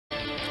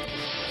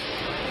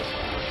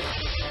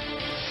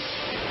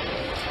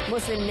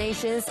Muslim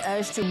nations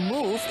urged to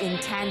move in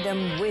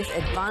tandem with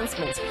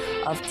advancement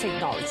of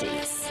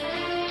technologies.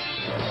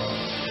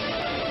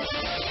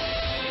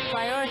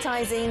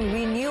 Prioritizing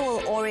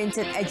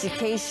renewal-oriented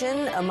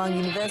education among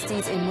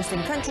universities in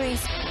Muslim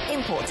countries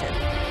important.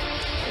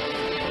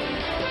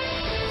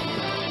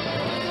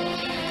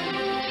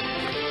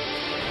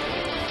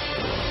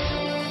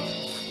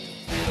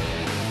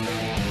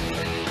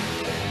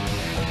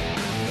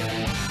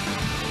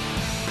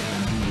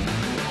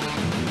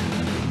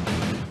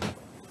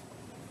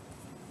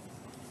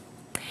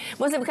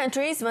 Muslim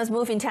countries must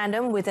move in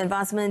tandem with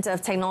advancement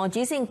of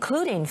technologies,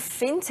 including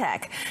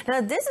fintech. Now,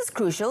 this is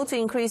crucial to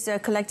increase their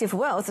collective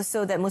wealth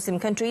so that Muslim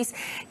countries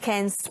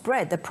can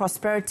spread the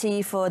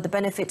prosperity for the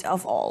benefit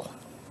of all.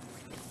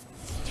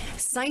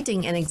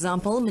 Citing an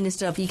example,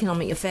 Minister of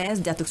Economic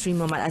Affairs, Datuk Seri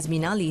Muhammad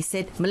Azmin Ali,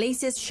 said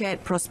Malaysia's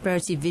Shared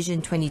Prosperity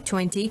Vision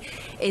 2020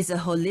 is a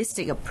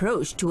holistic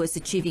approach towards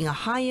achieving a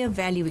higher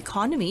value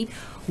economy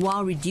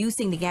while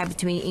reducing the gap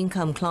between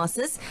income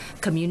classes,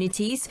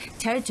 communities,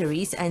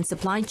 territories and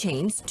supply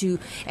chains to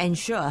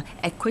ensure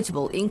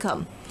equitable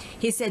income.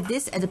 He said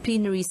this at a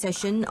plenary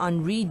session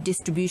on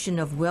redistribution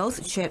of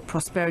wealth, shared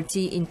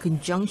prosperity in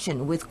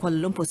conjunction with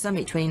Kuala Lumpur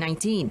Summit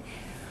 2019.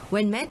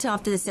 When met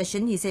after the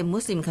session, he said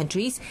Muslim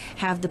countries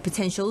have the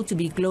potential to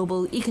be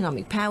global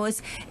economic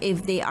powers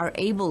if they are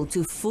able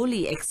to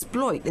fully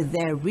exploit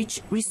their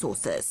rich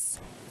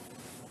resources.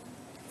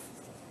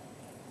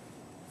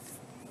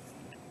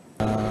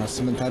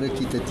 Sementara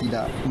kita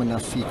tidak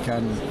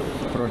menafikan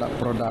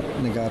produk-produk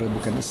negara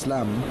bukan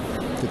Islam,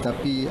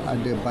 tetapi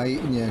ada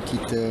baiknya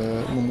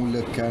kita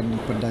memulakan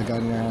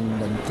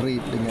perdagangan dan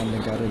trade dengan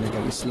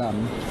negara-negara Islam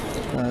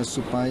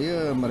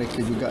supaya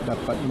mereka juga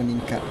dapat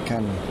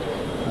meningkatkan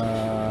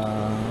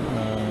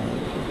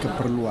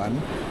keperluan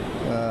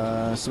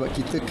sebab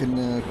kita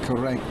kena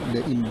correct the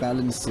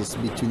imbalances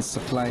between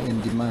supply and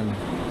demand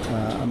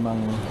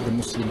among the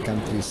Muslim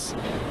countries.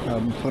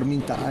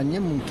 Permintaannya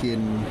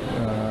mungkin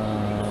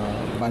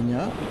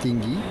banyak,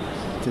 tinggi,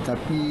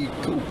 tetapi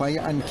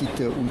keupayaan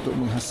kita untuk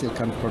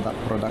menghasilkan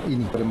produk-produk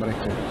ini pada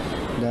mereka.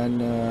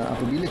 Dan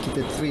apabila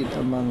kita trade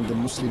among the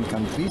Muslim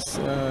countries,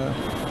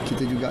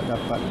 kita juga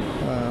dapat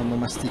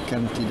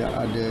memastikan tidak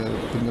ada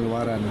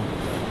pengeluaran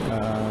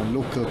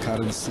local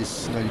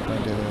currencies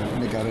daripada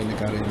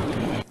negara-negara yang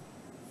berkaitan.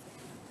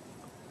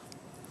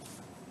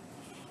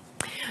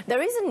 There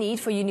is a need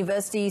for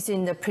universities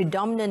in the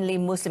predominantly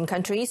Muslim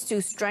countries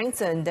to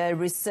strengthen their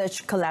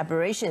research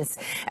collaborations.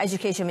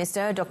 Education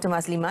Minister Dr.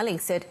 Masli Malik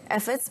said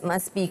efforts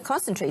must be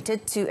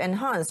concentrated to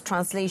enhance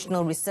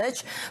translational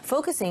research,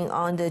 focusing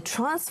on the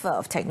transfer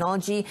of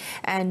technology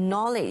and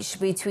knowledge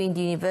between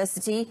the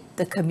university,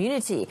 the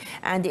community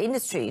and the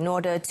industry in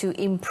order to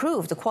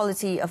improve the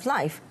quality of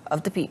life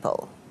of the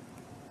people.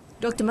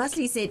 Dr.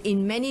 Masli said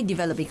in many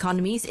developed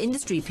economies,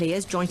 industry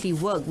players jointly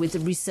work with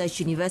research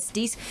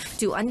universities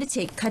to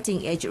undertake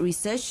cutting-edge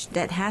research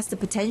that has the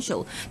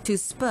potential to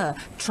spur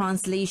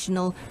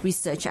translational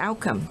research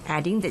outcome,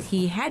 adding that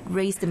he had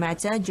raised the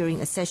matter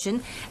during a session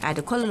at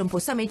the Kuala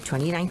Lumpur Summit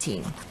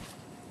 2019.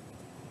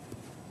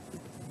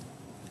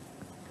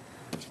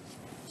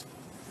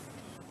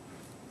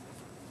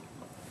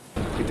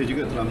 Kita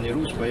juga telah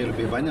menyeru supaya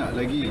lebih banyak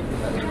lagi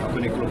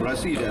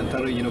kolaborasi di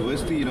antara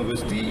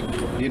universiti-universiti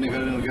di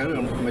negara-negara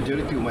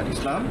majoriti umat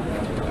Islam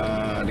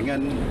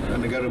dengan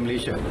negara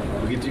Malaysia.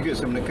 Begitu juga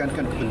saya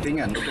menekankan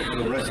kepentingan untuk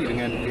kolaborasi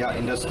dengan pihak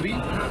industri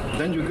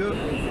dan juga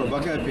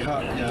pelbagai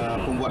pihak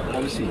pembuat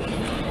polisi.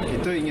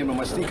 Kita ingin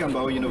memastikan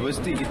bahawa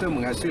universiti kita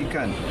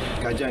menghasilkan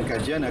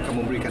kajian-kajian yang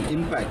akan memberikan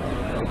impak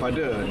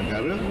kepada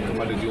negara,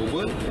 kepada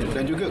global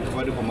dan juga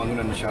kepada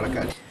pembangunan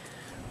masyarakat.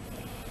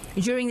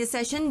 During the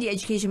session, the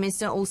Education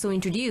Minister also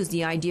introduced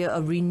the idea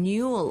of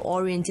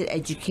renewal-oriented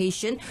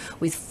education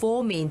with four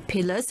main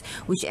pillars,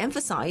 which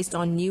emphasized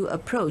on new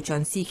approach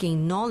on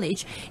seeking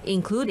knowledge,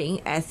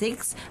 including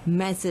ethics,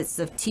 methods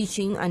of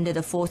teaching under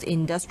the Fourth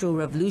Industrial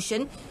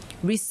Revolution,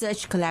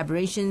 research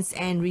collaborations,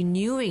 and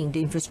renewing the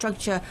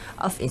infrastructure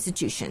of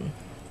institution.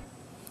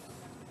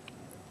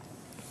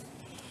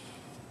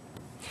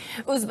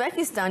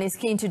 Uzbekistan is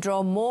keen to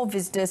draw more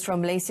visitors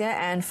from Malaysia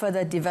and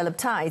further develop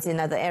ties in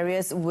other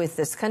areas with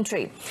this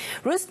country.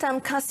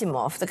 Rustam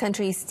Kasimov, the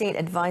country's state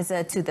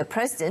advisor to the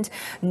president,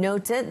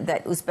 noted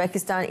that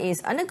Uzbekistan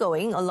is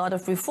undergoing a lot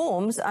of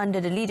reforms under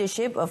the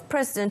leadership of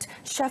President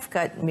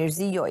Shavkat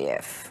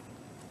Mirziyoyev.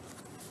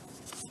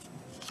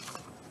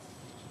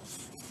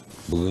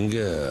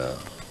 Bugungi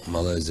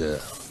Malayziya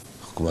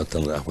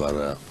hukumatining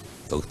rahbari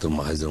Dr.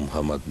 Mahathir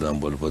Mohamad bilan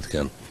bo'lib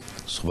o'tgan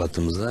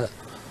suhbatimizda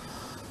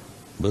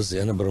biz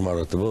yana bir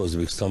marotaba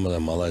O'zbekiston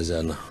bilan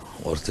Malayziyani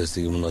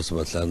o'rtasidagi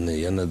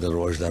munosabatlarni yanada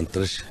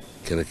rivojlantirish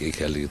kerak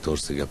ekanligi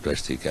to'g'risida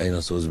gaplashdik.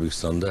 Ayniqsa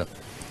O'zbekistonda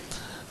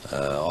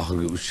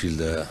oxirgi 3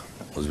 yilda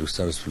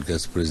O'zbekiston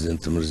Respublikasi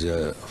Prezidenti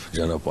Mirziyoyev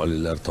janob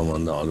oliylar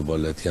tomonidan olib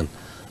borilayotgan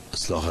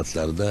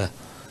islohotlarda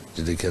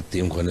juda katta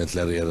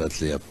imkoniyatlar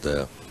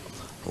yaratilyapti.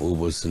 U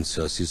bo'lsin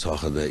siyosiy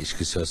sohada,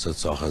 ichki siyosat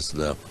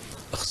sohasida,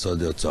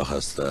 iqtisodiyot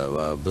sohasida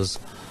va biz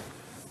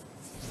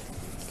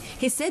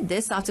He said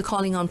this after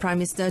calling on Prime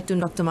Minister Tun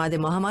Dr. Mahathir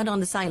Mohamad on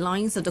the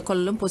sidelines of the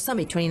Kuala Lumpur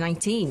Summit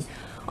 2019.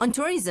 On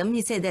tourism,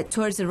 he said that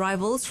tourist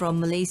arrivals from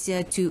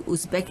Malaysia to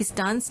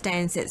Uzbekistan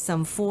stands at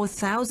some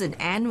 4,000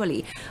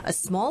 annually, a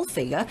small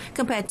figure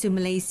compared to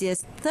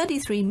Malaysia's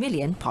 33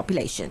 million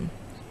population.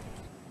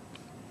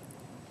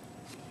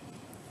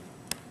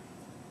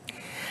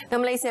 Now,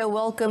 Malaysia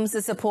welcomes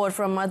the support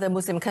from other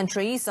Muslim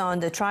countries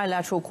on the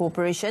trilateral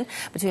cooperation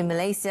between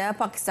Malaysia,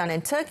 Pakistan and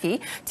Turkey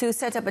to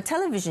set up a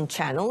television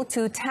channel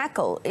to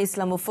tackle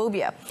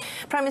Islamophobia.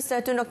 Prime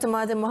Minister Tun Dr.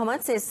 Mahathir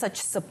Mohamad says such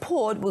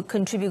support will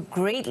contribute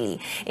greatly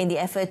in the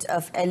effort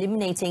of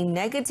eliminating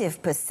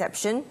negative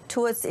perception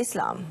towards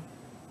Islam.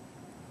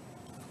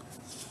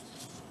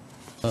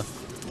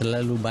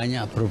 Terlalu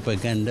banyak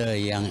propaganda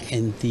yang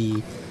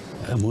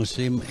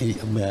anti-Muslim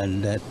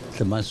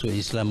termasuk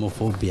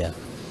Islamofobia.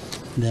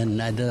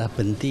 Dan adalah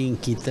penting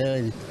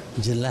kita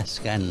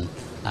jelaskan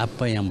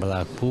apa yang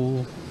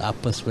berlaku,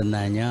 apa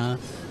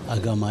sebenarnya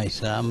agama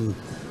Islam,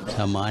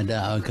 sama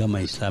ada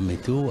agama Islam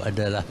itu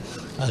adalah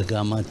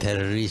agama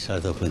teroris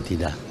ataupun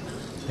tidak.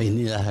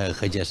 Inilah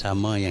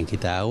kerjasama yang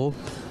kita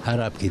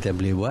harap kita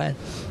boleh buat,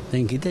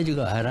 dan kita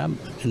juga harap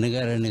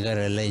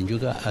negara-negara lain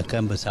juga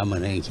akan bersama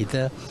dengan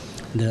kita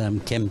dalam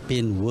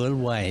kempen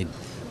worldwide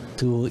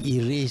to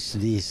erase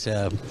this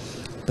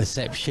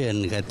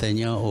perception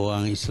katanya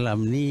orang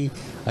Islam ni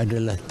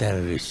adalah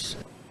teroris.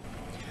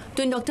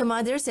 Tun Dr.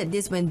 Mahathir said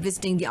this when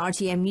visiting the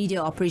RTM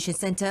Media Operations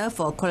Centre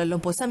for Kuala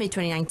Lumpur Summit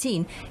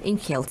 2019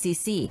 in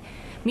KLCC.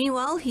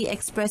 Meanwhile, he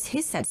expressed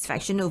his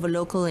satisfaction over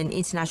local and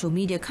international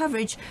media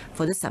coverage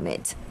for the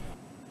summit.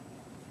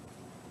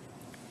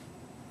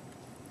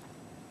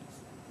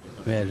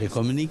 Well, the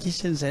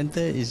communication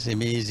centre is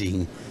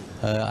amazing.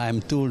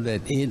 I'm told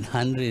that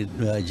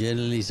 800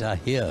 journalists are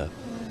here.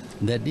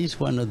 That is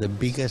one of the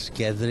biggest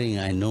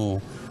gathering I know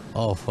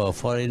of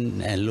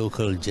foreign and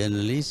local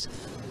journalists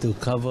to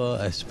cover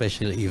a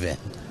special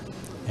event.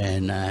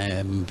 And I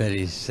am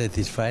very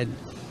satisfied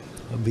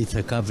with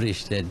the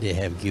coverage that they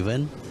have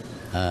given,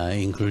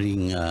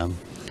 including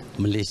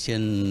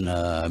Malaysian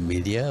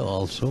media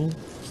also.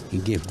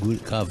 It gave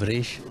good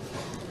coverage.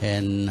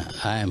 And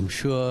I am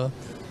sure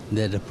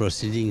that the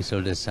proceedings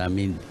of the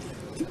summit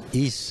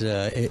is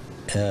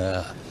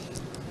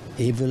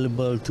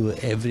available to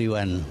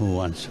everyone who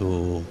wants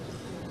to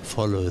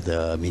follow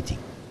the meeting.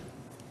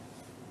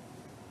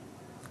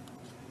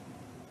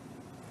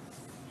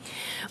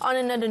 On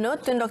another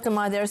note, Dr.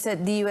 Mahathir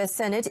said the US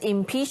Senate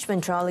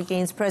impeachment trial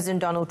against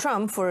President Donald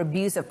Trump for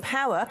abuse of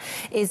power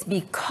is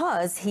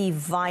because he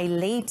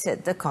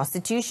violated the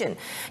Constitution.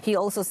 He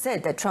also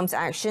said that Trump's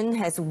action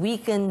has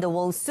weakened the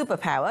world's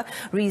superpower,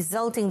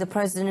 resulting in the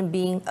president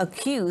being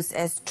accused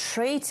as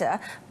traitor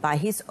by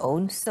his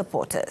own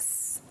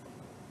supporters.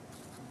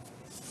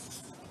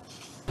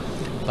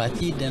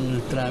 Parti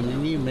Donald Trump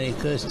ini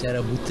mereka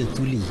secara buta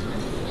tuli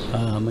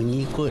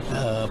mengikut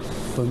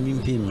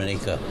pemimpin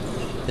mereka,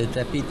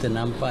 tetapi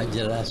ternampak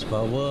jelas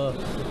bahawa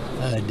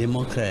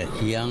Demokrat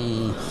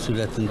yang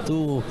sudah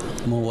tentu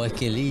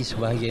mewakili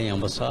sebahagian yang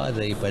besar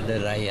daripada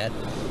rakyat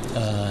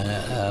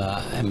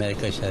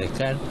Amerika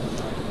Syarikat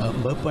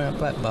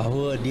berpendapat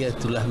bahawa dia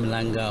telah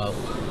melanggar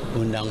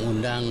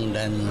undang-undang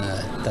dan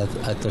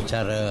atau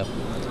cara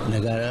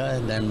negara,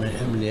 dan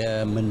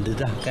dia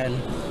mendedahkan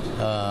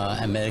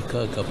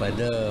Amerika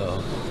kepada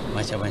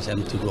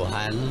macam-macam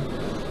tuduhan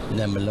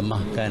dan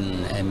melemahkan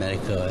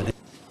Amerika.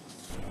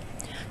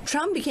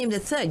 Trump became the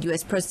third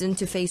US president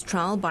to face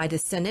trial by the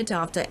Senate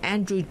after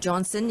Andrew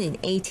Johnson in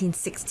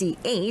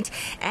 1868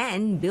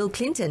 and Bill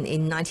Clinton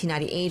in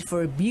 1998 for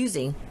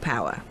abusing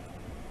power.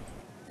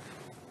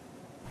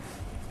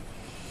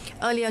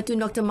 Earlier, Tun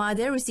Dr.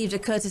 Mahathir received a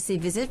courtesy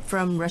visit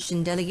from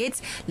Russian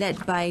delegates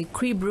led by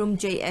Kribrum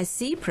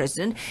JSC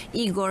President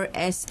Igor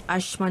S.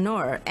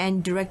 Ashmanor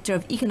and Director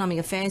of Economic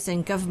Affairs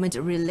and Government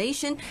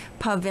Relations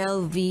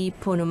Pavel V.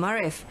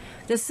 Ponomarev.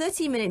 The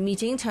 30-minute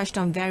meeting touched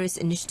on various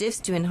initiatives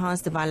to enhance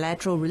the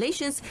bilateral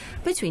relations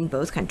between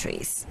both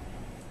countries.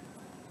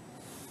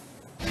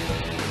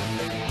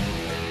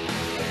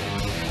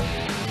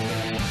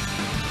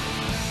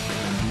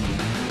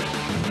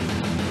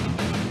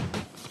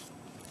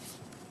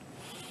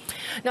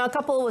 Now, a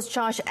couple was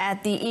charged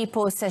at the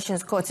Ipoh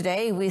Sessions Court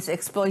today with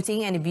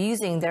exploiting and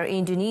abusing their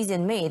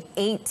Indonesian maid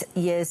 8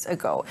 years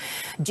ago.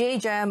 J.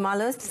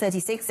 Jayamala,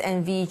 36,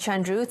 and V.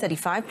 Chandru,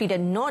 35,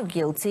 pleaded not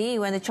guilty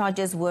when the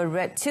charges were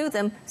read to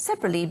them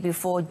separately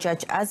before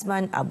Judge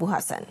Azman Abu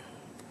Hassan.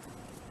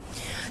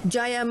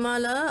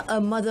 Jayamala,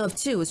 a mother of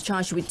two, was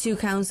charged with 2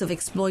 counts of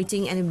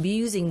exploiting and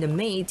abusing the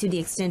maid to the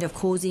extent of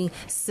causing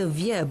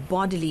severe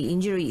bodily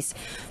injuries.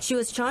 She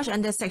was charged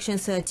under Section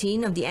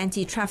 13 of the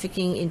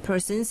Anti-Trafficking in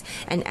Persons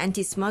and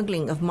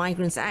Anti-Smuggling of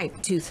Migrants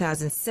Act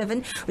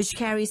 2007, which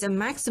carries a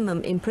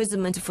maximum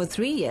imprisonment for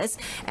 3 years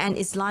and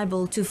is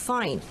liable to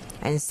fine,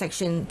 and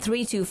Section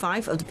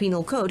 325 of the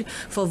Penal Code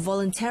for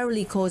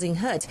voluntarily causing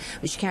hurt,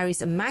 which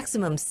carries a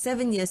maximum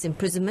 7 years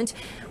imprisonment,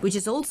 which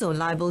is also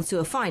liable to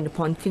a fine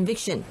upon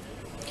conviction.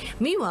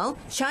 Meanwhile,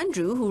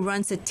 Chandru, who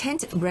runs a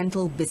tent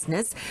rental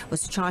business,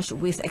 was charged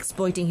with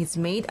exploiting his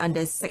maid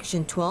under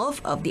Section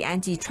 12 of the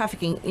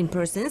Anti-Trafficking in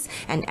Persons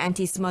and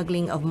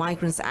Anti-Smuggling of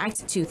Migrants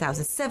Act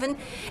 2007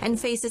 and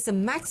faces a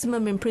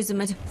maximum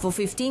imprisonment for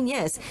 15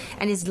 years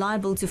and is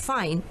liable to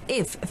fine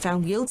if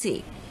found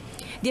guilty.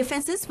 The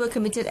offences were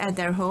committed at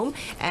their home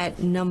at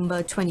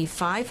number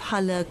 25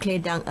 Hala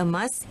Kledang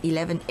Emas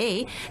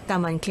 11A,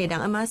 Taman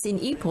Kledang Emas in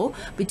Ipoh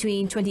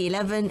between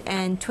 2011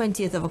 and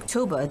 20th of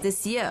October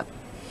this year.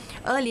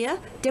 Earlier,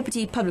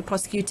 Deputy Public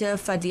Prosecutor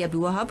Fadli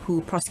Abdul Wahab,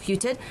 who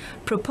prosecuted,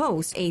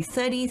 proposed a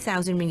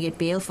 30,000 ringgit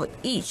bail for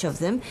each of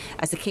them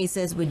as the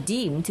cases were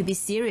deemed to be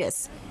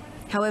serious.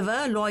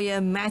 However, lawyer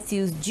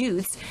Matthew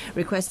Jutes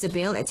requested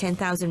bail at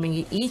 10,000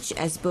 ringgit each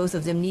as both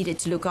of them needed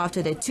to look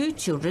after their two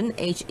children,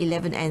 aged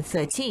 11 and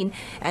 13,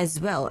 as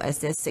well as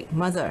their sick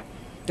mother.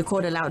 The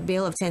court allowed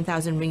bail of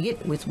 10,000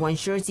 ringgit with one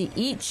surety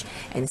each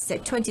and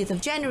set 20th of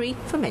January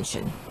for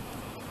mention.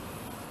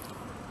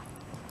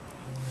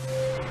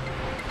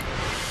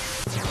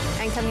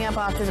 And coming up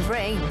after the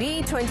break,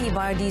 B20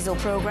 biodiesel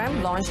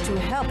program launched to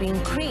help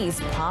increase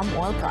palm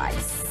oil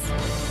price.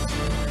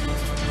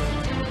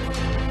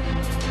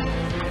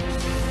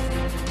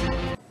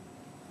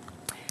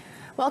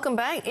 Welcome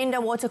back.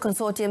 Indah Water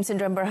Consortium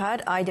Sdn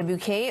Bhd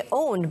IWK,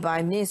 owned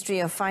by Ministry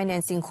of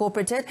Finance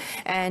Incorporated,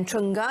 and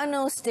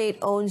Terengganu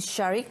State-owned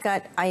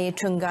Syarikat Air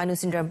Terengganu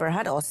Sdn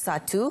Bhd or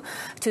SATU,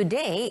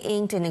 today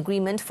inked an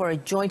agreement for a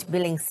joint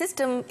billing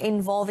system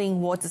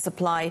involving water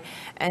supply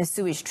and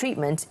sewage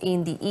treatment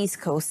in the East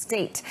Coast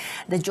state.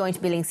 The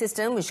joint billing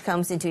system, which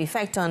comes into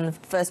effect on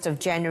 1st of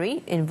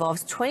January,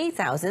 involves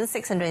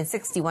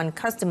 20,661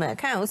 customer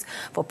accounts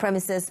for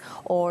premises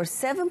or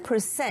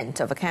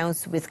 7% of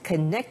accounts with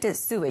connected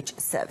sewage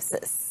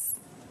services.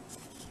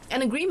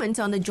 An agreement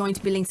on the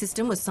joint billing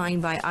system was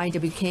signed by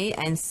IWK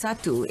and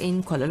SATU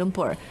in Kuala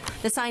Lumpur.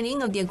 The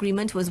signing of the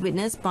agreement was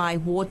witnessed by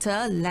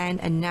Water, Land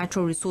and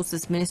Natural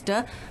Resources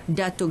Minister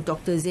Datuk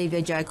Dr.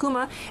 Xavier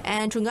Jayakumar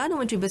and Terengganu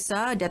Menteri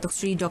Besar Datuk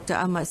Seri Dr.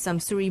 Ahmad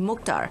Samsuri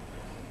Mokhtar.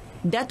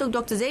 Datuk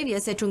Dr. Xavier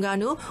said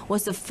Terengganu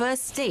was the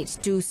first state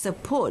to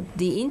support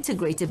the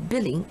integrated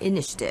billing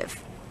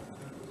initiative.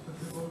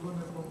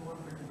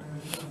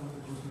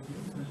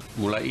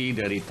 Mulai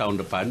dari tahun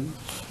depan,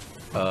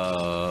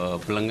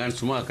 pelanggan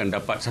semua akan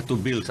dapat satu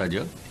bil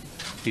saja.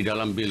 Di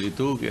dalam bil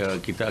itu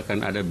kita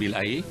akan ada bil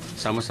air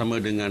sama-sama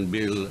dengan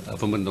bil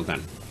pembentukan.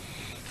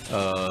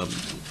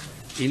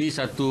 Ini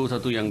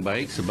satu yang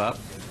baik sebab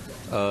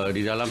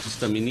di dalam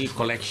sistem ini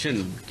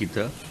collection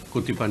kita,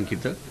 kutipan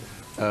kita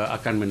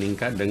akan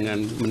meningkat.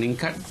 Dengan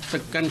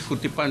meningkatkan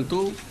kutipan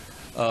tu,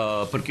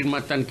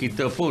 perkhidmatan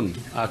kita pun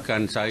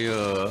akan saya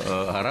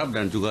harap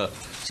dan juga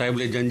saya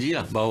boleh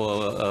janjilah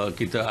bahawa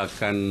kita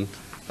akan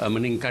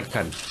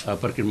meningkatkan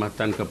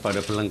perkhidmatan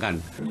kepada pelanggan.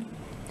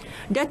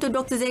 Datuk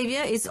Dr.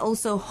 Xavier is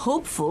also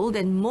hopeful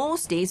that more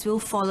states will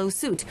follow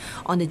suit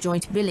on the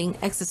joint billing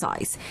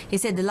exercise.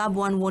 He said the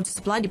Labuan Water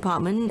Supply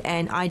Department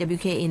and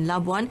IWK in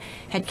Labuan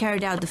had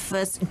carried out the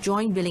first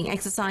joint billing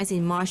exercise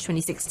in March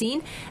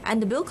 2016,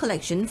 and the bill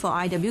collection for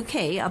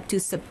IWK up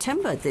to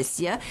September this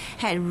year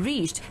had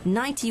reached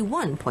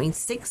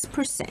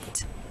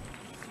 91.6%.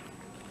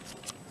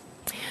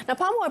 Now,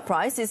 palm oil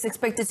price is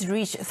expected to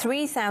reach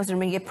 3,000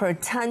 ringgit per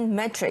ton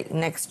metric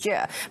next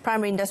year.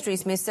 Primary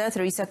Industries Minister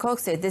Theresa Kok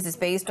said this is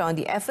based on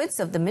the efforts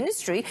of the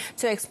ministry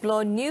to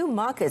explore new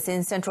markets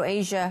in Central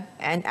Asia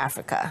and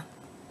Africa.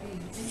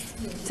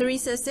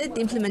 Theresa said the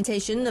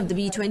implementation of the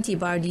B20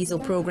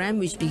 biodiesel program,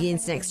 which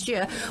begins next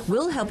year,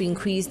 will help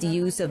increase the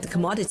use of the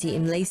commodity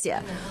in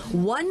Malaysia.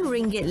 1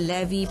 ringgit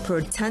levy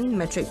per ton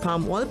metric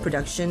palm oil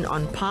production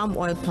on palm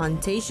oil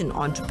plantation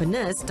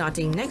entrepreneurs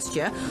starting next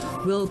year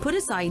will put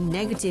aside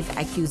negative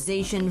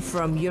accusation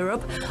from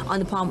Europe on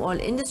the palm oil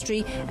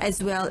industry,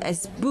 as well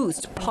as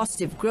boost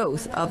positive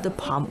growth of the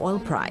palm oil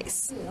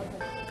price.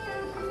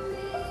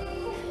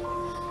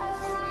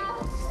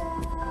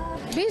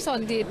 Based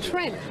on the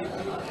trend,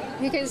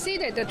 we can see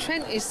that the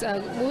trend is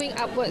moving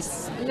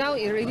upwards. Now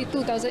it's already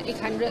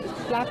 2,800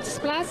 plus.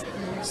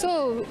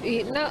 So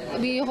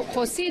we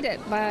foresee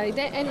that by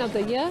the end of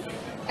the year,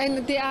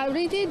 and there are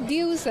already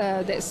deals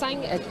that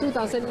signed at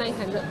 2,900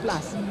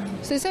 plus.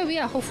 So we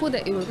are hopeful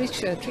that it will reach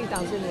 3,000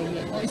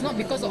 ringgit. It's not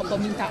because of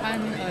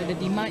permintaan, the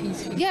demand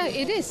is. Yeah,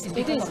 it is.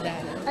 It is. Of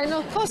that. And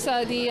of course,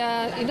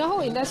 in the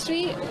whole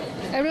industry,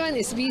 everyone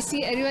is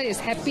busy, everyone is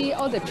happy,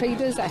 all the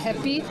traders are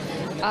happy,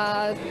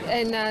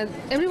 and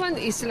everyone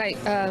is like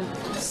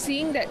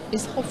seeing that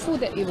it's hopeful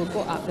that it will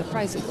go up, the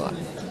price will go up.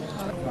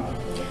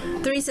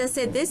 Theresa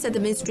said this at the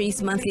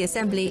ministry's monthly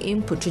assembly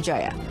in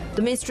Putrajaya.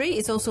 The ministry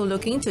is also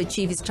looking to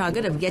achieve its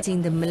target of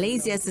getting the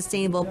Malaysia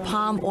Sustainable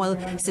Palm Oil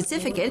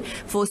Certificate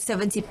for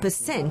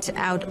 70%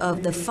 out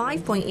of the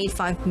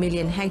 5.85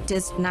 million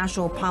hectares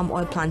national palm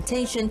oil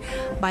plantation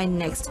by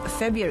next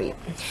February.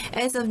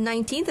 As of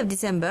 19th of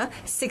December,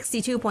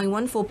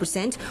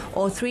 62.14%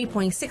 or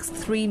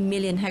 3.63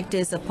 million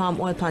hectares of palm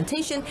oil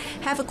plantation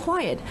have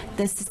acquired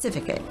the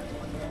certificate.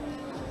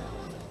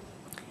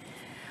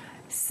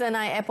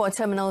 Senai Airport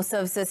Terminal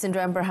Services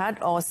Sdn Bhd,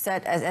 or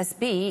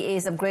ZSSB,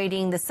 is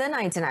upgrading the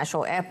Senai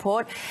International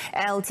Airport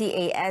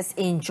LTAS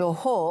in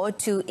Johor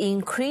to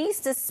increase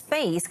the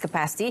space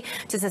capacity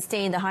to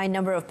sustain the high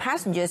number of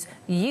passengers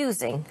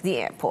using the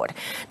airport.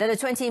 Now, the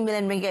 20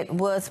 million ringgit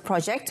worth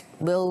project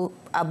will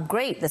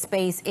upgrade the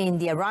space in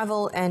the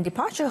arrival and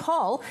departure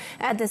hall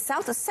at the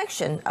south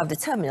section of the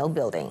terminal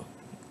building.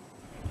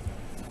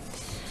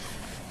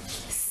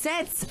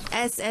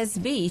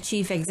 ZSSB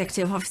Chief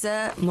Executive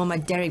Officer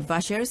Muhammad Derek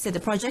Bashir said the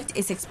project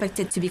is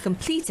expected to be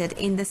completed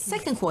in the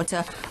second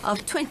quarter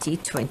of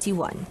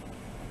 2021.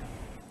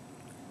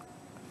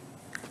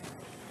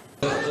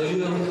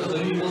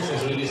 Early works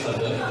has already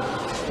started.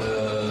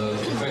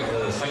 In fact,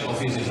 the site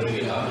office is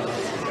already up.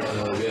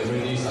 We have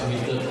already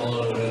submitted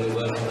all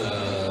relevant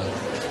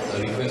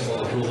requests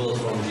for approval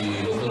from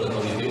the local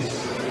authorities.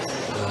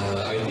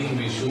 I think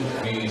we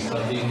should be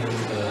starting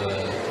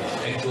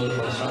actual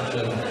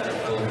construction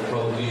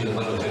probably in the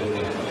month of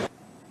February.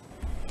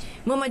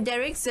 Muhammad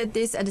Derek said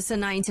this at the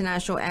Senai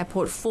International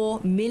Airport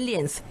 4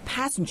 millionth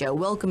passenger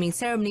welcoming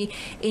ceremony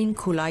in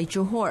Kulai,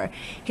 Johor.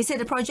 He said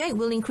the project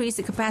will increase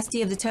the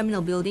capacity of the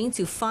terminal building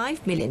to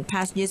 5 million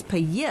passengers per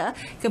year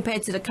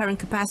compared to the current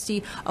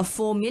capacity of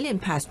 4 million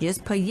passengers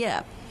per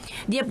year.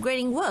 The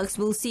upgrading works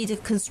will see the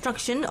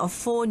construction of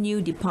 4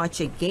 new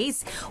departure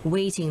gates,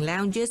 waiting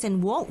lounges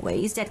and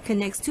walkways that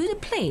connects to the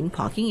plane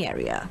parking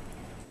area.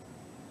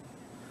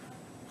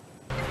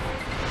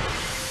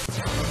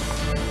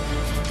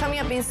 Coming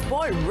up in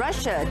sport,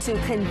 Russia to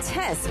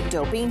contest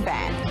doping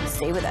ban.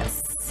 Stay with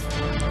us.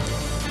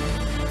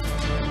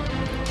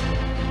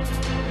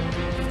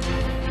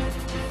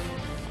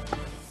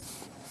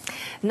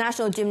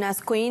 National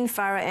gymnast queen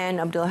Farah Ann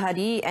Abdul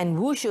Hadi and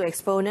wushu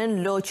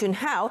exponent Loh Chun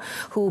Hao,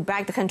 who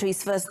bagged the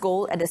country's first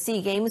gold at the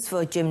SEA Games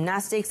for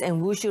gymnastics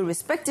and wushu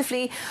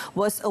respectively,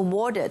 was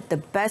awarded the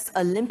Best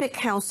Olympic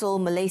Council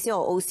Malaysia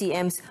or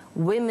OCM's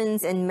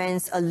Women's and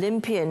Men's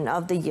Olympian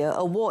of the Year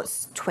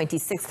Awards,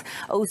 26th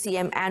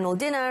OCM Annual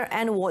Dinner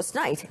and Awards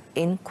Night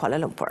in Kuala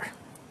Lumpur.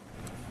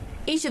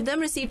 Each of them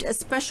received a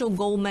special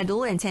gold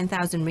medal and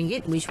 10,000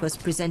 ringgit, which was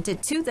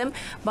presented to them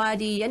by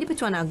the Yang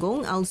di-Pertuan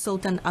Agong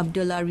Al-Sultan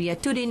Abdullah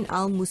Riyatuddin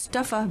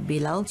Al-Mustafa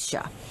Bilal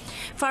Shah.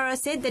 Farah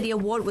said that the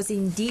award was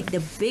indeed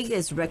the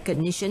biggest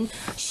recognition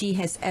she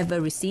has ever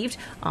received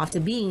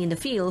after being in the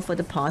field for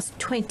the past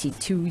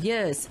 22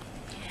 years.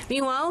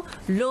 Meanwhile,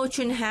 Loh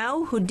Chun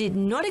Hao, who did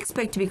not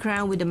expect to be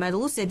crowned with the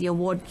medal, said the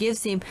award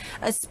gives him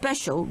a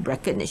special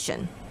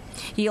recognition.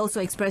 He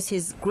also expressed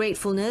his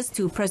gratefulness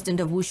to President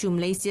of Wushu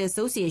Malaysia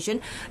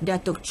Association,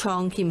 Datuk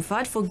Chong Kim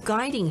Fat, for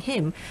guiding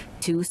him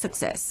to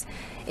success.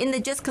 In the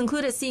just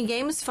concluded SEA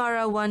Games,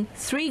 Farah won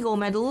 3 gold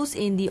medals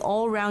in the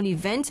all-round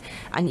event,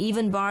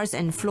 uneven bars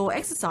and floor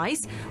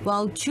exercise,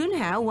 while Chun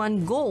Hao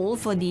won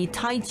gold for the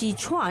Tai Chi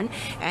Chuan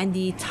and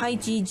the Tai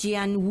Chi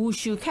Jian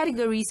Wushu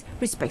categories,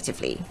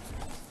 respectively.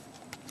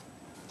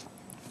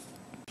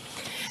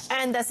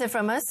 And that's it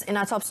from us. In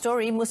our top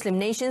story, Muslim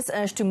nations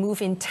urged to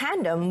move in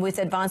tandem with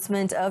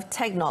advancement of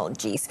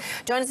technologies.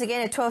 Join us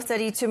again at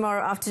 12:30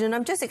 tomorrow afternoon.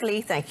 I'm Jessica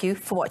Lee. Thank you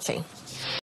for watching.